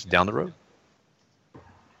you guys down the road.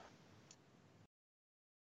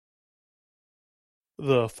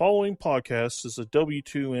 The following podcast is a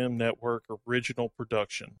W2M Network original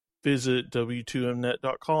production. Visit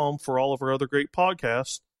W2Mnet.com for all of our other great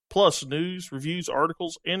podcasts, plus news, reviews,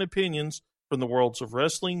 articles, and opinions from the worlds of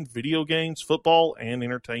wrestling, video games, football, and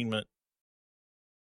entertainment.